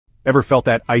Ever felt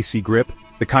that icy grip?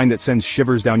 The kind that sends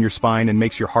shivers down your spine and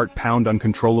makes your heart pound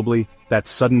uncontrollably? That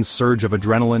sudden surge of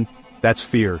adrenaline? That's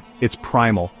fear. It's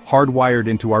primal, hardwired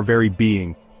into our very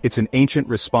being. It's an ancient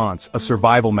response, a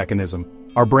survival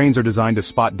mechanism. Our brains are designed to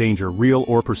spot danger, real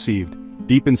or perceived.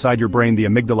 Deep inside your brain, the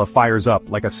amygdala fires up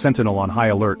like a sentinel on high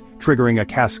alert, triggering a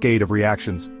cascade of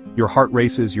reactions. Your heart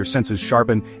races, your senses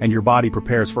sharpen, and your body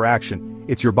prepares for action.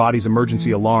 It's your body's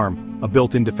emergency alarm, a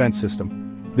built-in defense system.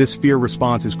 This fear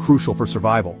response is crucial for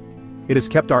survival. It has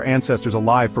kept our ancestors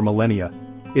alive for millennia.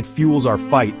 It fuels our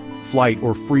fight, flight,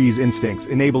 or freeze instincts,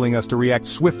 enabling us to react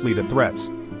swiftly to threats.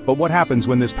 But what happens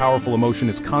when this powerful emotion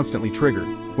is constantly triggered,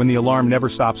 when the alarm never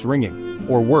stops ringing,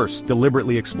 or worse,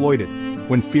 deliberately exploited?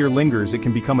 When fear lingers, it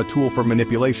can become a tool for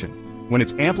manipulation. When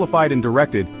it's amplified and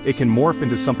directed, it can morph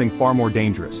into something far more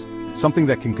dangerous, something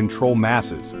that can control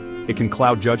masses. It can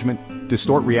cloud judgment,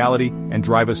 distort reality, and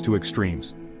drive us to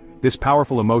extremes. This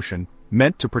powerful emotion,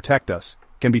 meant to protect us,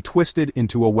 can be twisted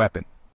into a weapon.